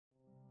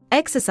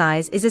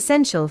Exercise is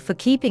essential for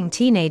keeping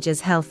teenagers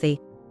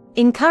healthy.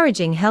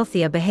 Encouraging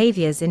healthier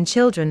behaviors in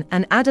children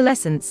and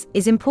adolescents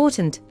is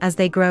important as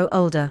they grow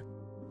older.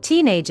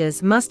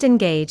 Teenagers must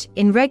engage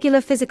in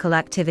regular physical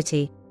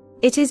activity.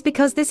 It is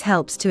because this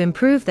helps to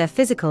improve their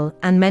physical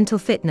and mental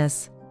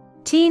fitness.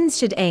 Teens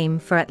should aim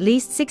for at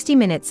least 60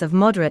 minutes of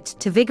moderate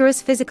to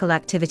vigorous physical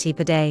activity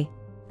per day.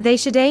 They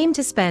should aim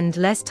to spend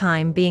less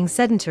time being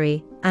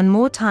sedentary and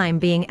more time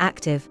being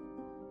active.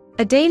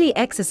 A daily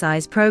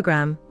exercise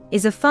program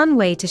is a fun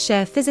way to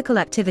share physical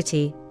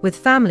activity with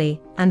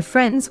family and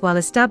friends while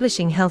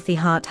establishing healthy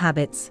heart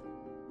habits.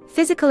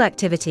 Physical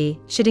activity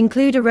should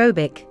include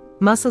aerobic,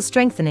 muscle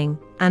strengthening,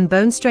 and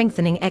bone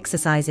strengthening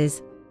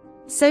exercises.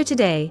 So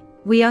today,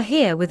 we are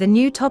here with a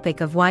new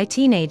topic of why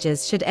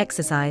teenagers should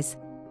exercise.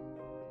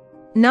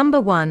 Number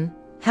 1.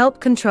 Help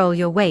control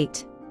your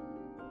weight.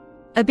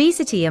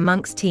 Obesity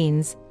amongst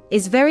teens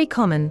is very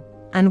common,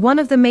 and one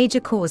of the major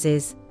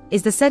causes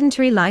is the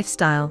sedentary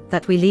lifestyle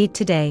that we lead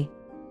today.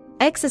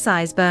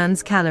 Exercise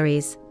burns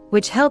calories,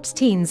 which helps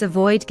teens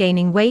avoid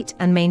gaining weight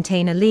and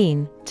maintain a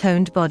lean,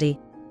 toned body.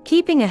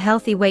 Keeping a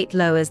healthy weight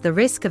lowers the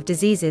risk of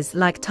diseases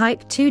like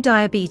type 2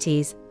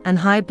 diabetes and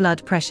high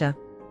blood pressure.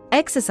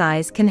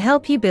 Exercise can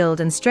help you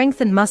build and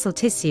strengthen muscle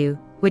tissue,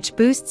 which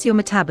boosts your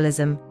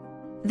metabolism.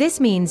 This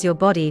means your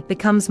body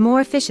becomes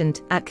more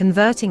efficient at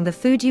converting the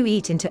food you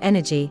eat into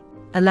energy,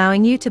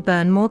 allowing you to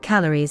burn more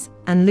calories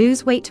and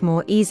lose weight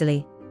more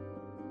easily.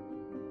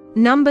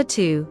 Number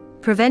 2.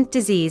 Prevent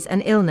disease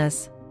and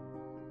illness.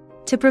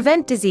 To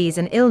prevent disease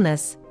and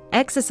illness,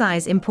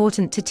 exercise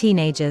important to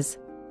teenagers.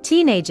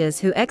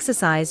 Teenagers who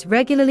exercise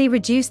regularly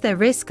reduce their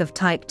risk of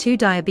type 2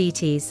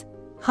 diabetes,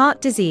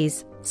 heart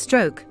disease,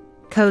 stroke,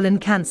 colon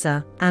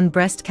cancer, and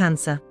breast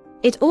cancer.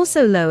 It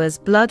also lowers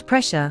blood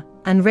pressure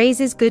and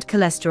raises good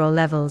cholesterol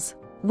levels.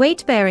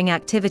 Weight-bearing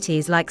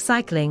activities like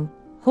cycling,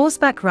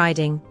 horseback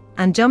riding,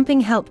 and jumping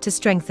help to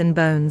strengthen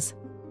bones.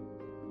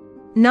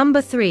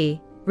 Number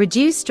 3.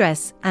 Reduce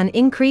stress and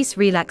increase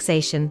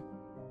relaxation.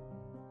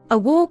 A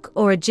walk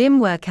or a gym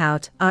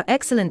workout are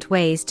excellent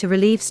ways to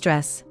relieve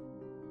stress.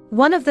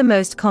 One of the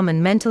most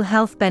common mental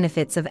health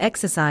benefits of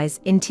exercise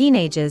in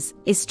teenagers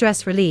is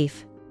stress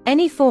relief.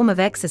 Any form of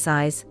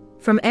exercise,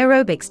 from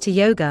aerobics to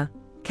yoga,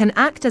 can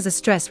act as a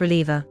stress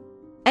reliever.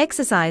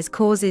 Exercise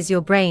causes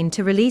your brain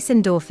to release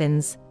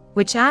endorphins,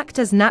 which act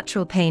as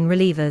natural pain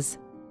relievers.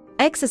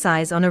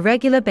 Exercise on a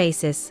regular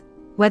basis,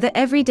 whether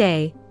every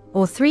day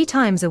or 3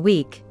 times a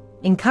week,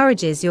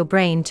 encourages your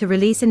brain to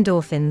release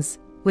endorphins,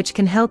 which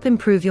can help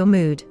improve your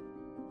mood.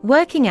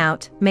 Working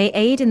out may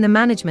aid in the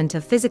management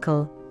of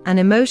physical and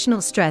emotional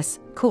stress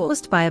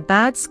caused by a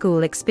bad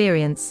school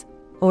experience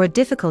or a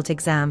difficult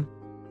exam.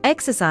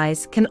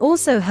 Exercise can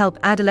also help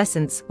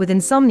adolescents with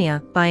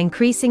insomnia by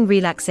increasing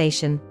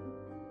relaxation.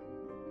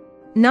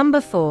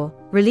 Number 4.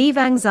 Relieve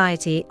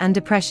anxiety and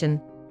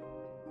depression.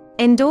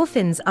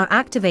 Endorphins are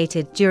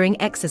activated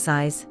during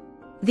exercise.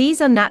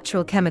 These are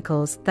natural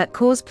chemicals that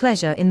cause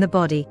pleasure in the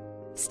body.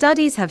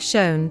 Studies have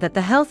shown that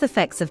the health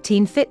effects of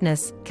teen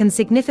fitness can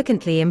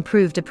significantly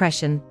improve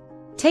depression.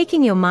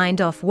 Taking your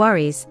mind off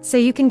worries so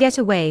you can get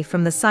away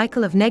from the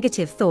cycle of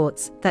negative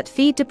thoughts that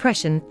feed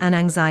depression and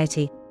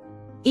anxiety.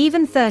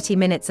 Even 30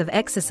 minutes of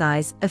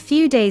exercise a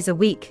few days a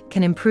week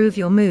can improve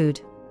your mood.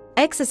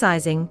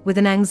 Exercising with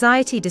an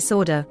anxiety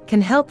disorder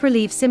can help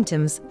relieve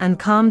symptoms and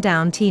calm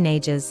down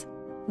teenagers.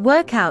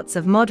 Workouts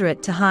of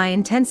moderate to high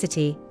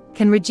intensity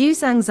can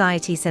reduce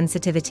anxiety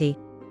sensitivity.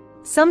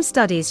 Some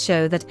studies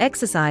show that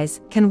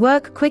exercise can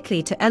work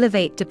quickly to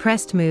elevate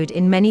depressed mood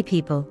in many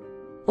people.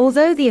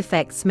 Although the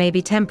effects may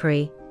be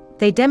temporary,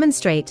 they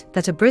demonstrate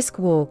that a brisk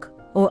walk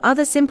or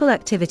other simple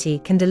activity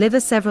can deliver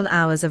several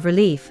hours of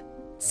relief,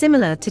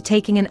 similar to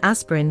taking an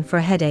aspirin for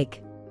a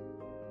headache.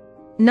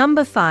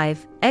 Number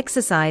 5.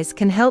 Exercise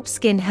can help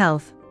skin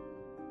health.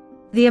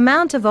 The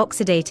amount of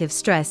oxidative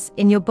stress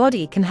in your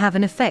body can have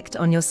an effect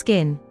on your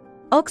skin.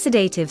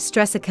 Oxidative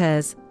stress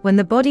occurs when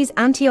the body's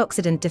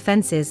antioxidant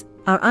defenses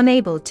are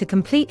unable to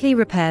completely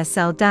repair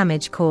cell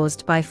damage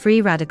caused by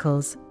free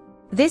radicals.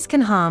 This can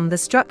harm the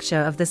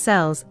structure of the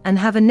cells and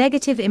have a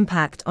negative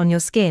impact on your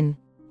skin.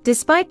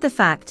 Despite the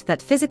fact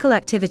that physical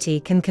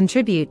activity can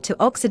contribute to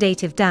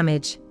oxidative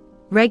damage,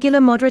 regular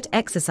moderate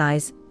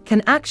exercise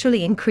can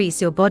actually increase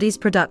your body's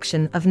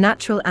production of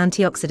natural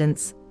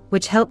antioxidants,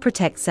 which help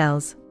protect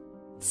cells.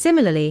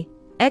 Similarly,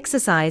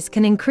 exercise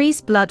can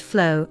increase blood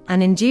flow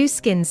and induce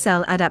skin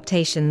cell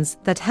adaptations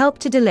that help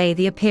to delay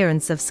the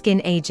appearance of skin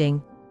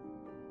aging.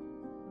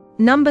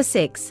 Number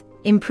 6.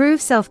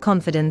 Improve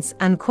self-confidence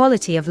and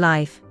quality of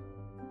life.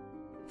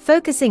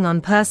 Focusing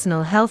on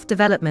personal health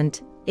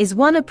development is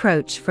one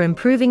approach for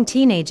improving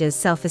teenagers'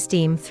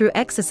 self-esteem through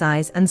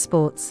exercise and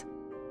sports.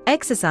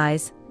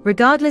 Exercise,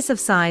 regardless of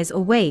size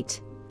or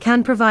weight,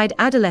 can provide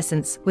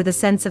adolescents with a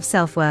sense of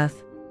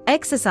self-worth.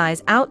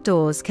 Exercise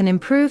outdoors can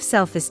improve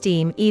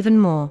self-esteem even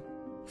more.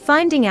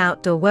 Finding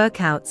outdoor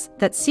workouts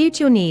that suit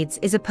your needs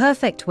is a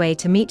perfect way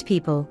to meet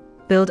people,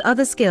 build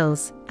other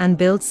skills, and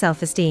build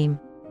self-esteem.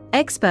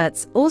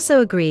 Experts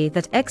also agree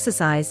that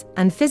exercise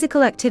and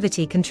physical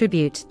activity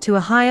contribute to a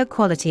higher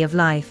quality of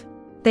life.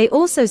 They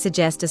also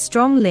suggest a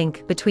strong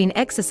link between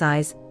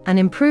exercise and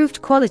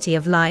improved quality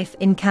of life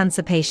in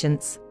cancer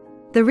patients.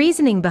 The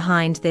reasoning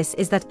behind this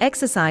is that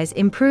exercise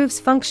improves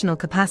functional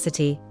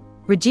capacity,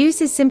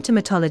 reduces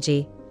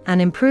symptomatology,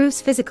 and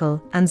improves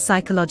physical and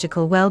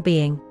psychological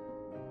well-being.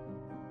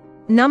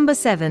 Number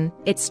 7,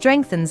 it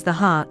strengthens the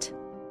heart.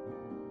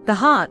 The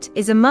heart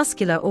is a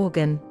muscular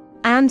organ,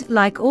 and,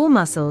 like all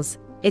muscles,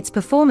 its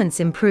performance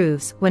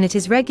improves when it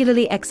is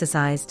regularly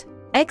exercised.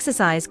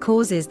 Exercise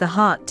causes the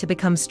heart to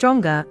become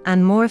stronger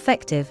and more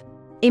effective.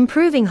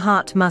 Improving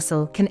heart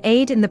muscle can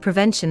aid in the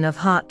prevention of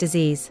heart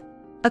disease.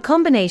 A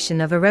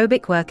combination of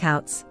aerobic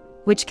workouts,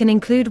 which can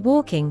include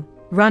walking,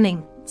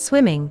 running,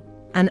 swimming,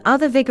 and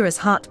other vigorous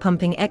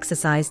heart-pumping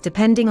exercise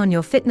depending on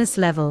your fitness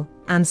level,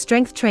 and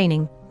strength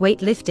training,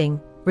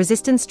 weightlifting,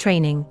 resistance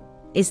training,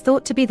 is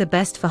thought to be the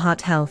best for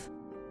heart health.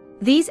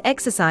 These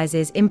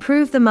exercises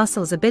improve the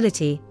muscle's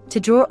ability to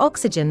draw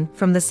oxygen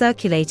from the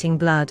circulating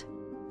blood.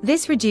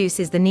 This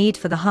reduces the need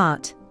for the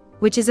heart,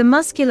 which is a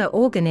muscular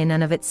organ in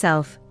and of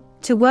itself,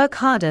 to work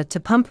harder to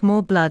pump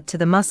more blood to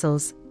the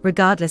muscles,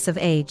 regardless of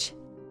age.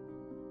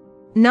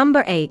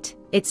 Number 8,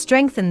 it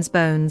strengthens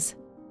bones.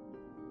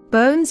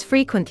 Bones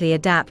frequently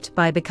adapt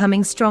by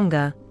becoming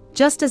stronger,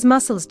 just as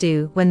muscles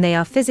do when they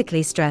are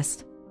physically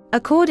stressed.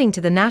 According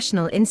to the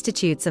National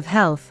Institutes of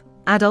Health,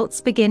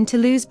 adults begin to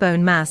lose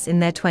bone mass in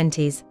their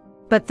 20s.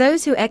 But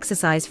those who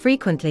exercise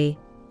frequently,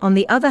 on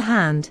the other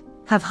hand,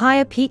 have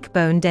higher peak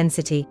bone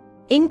density.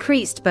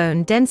 Increased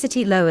bone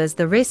density lowers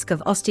the risk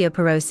of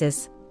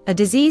osteoporosis, a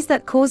disease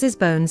that causes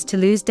bones to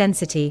lose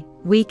density,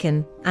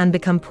 weaken, and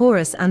become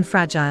porous and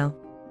fragile.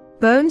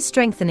 Bone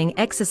strengthening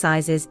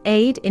exercises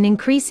aid in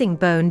increasing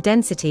bone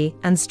density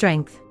and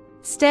strength.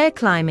 Stair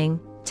climbing,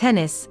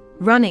 tennis,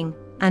 running,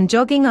 and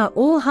jogging are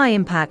all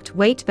high-impact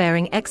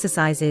weight-bearing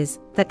exercises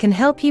that can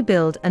help you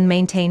build and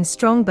maintain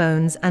strong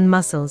bones and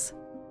muscles.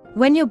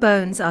 When your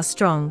bones are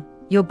strong,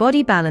 your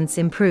body balance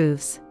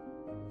improves.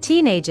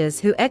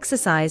 Teenagers who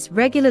exercise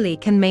regularly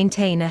can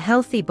maintain a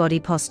healthy body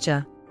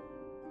posture.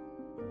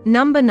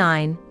 Number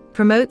 9,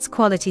 promotes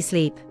quality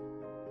sleep.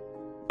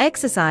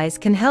 Exercise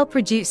can help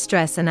reduce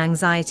stress and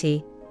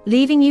anxiety,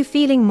 leaving you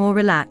feeling more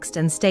relaxed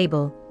and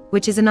stable,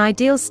 which is an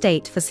ideal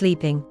state for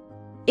sleeping.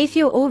 If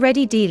you're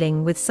already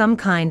dealing with some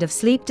kind of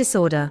sleep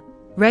disorder,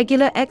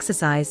 regular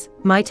exercise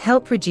might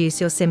help reduce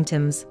your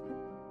symptoms.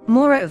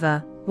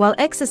 Moreover, while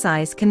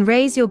exercise can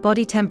raise your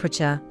body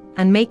temperature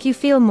and make you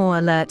feel more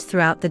alert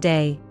throughout the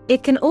day,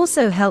 it can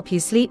also help you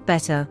sleep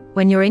better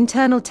when your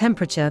internal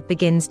temperature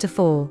begins to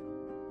fall.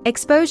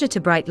 Exposure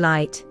to bright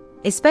light,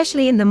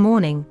 especially in the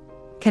morning,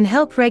 can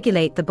help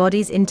regulate the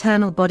body's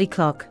internal body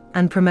clock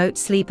and promote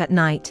sleep at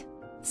night.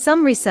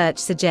 Some research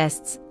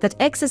suggests that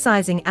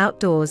exercising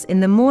outdoors in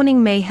the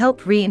morning may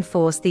help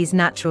reinforce these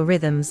natural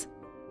rhythms.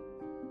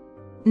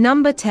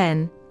 Number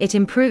 10, it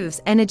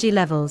improves energy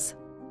levels.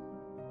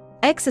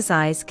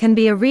 Exercise can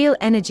be a real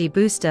energy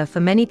booster for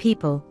many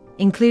people,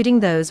 including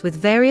those with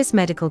various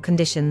medical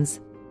conditions.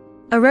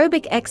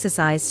 Aerobic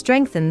exercise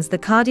strengthens the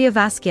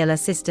cardiovascular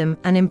system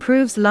and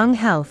improves lung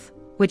health,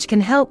 which can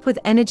help with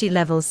energy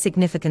levels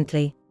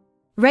significantly.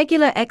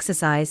 Regular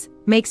exercise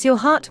makes your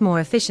heart more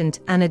efficient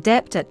and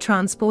adept at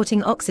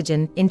transporting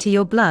oxygen into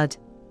your blood,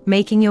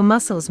 making your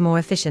muscles more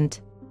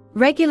efficient.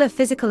 Regular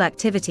physical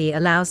activity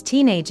allows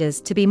teenagers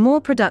to be more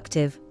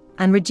productive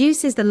and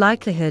reduces the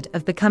likelihood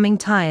of becoming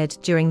tired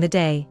during the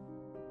day.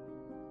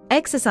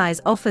 Exercise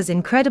offers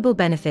incredible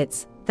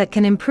benefits that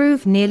can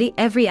improve nearly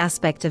every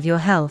aspect of your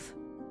health.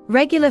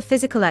 Regular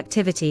physical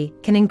activity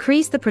can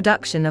increase the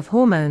production of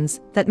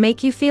hormones that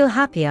make you feel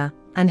happier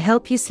and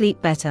help you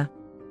sleep better.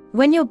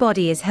 When your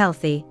body is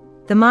healthy,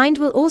 the mind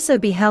will also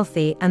be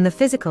healthy, and the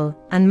physical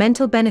and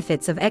mental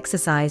benefits of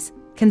exercise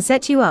can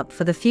set you up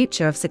for the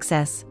future of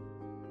success.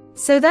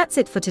 So that's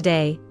it for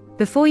today.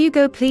 Before you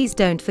go, please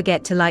don't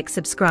forget to like,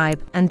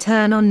 subscribe, and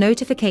turn on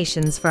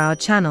notifications for our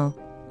channel,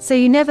 so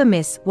you never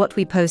miss what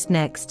we post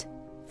next.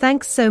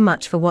 Thanks so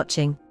much for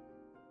watching.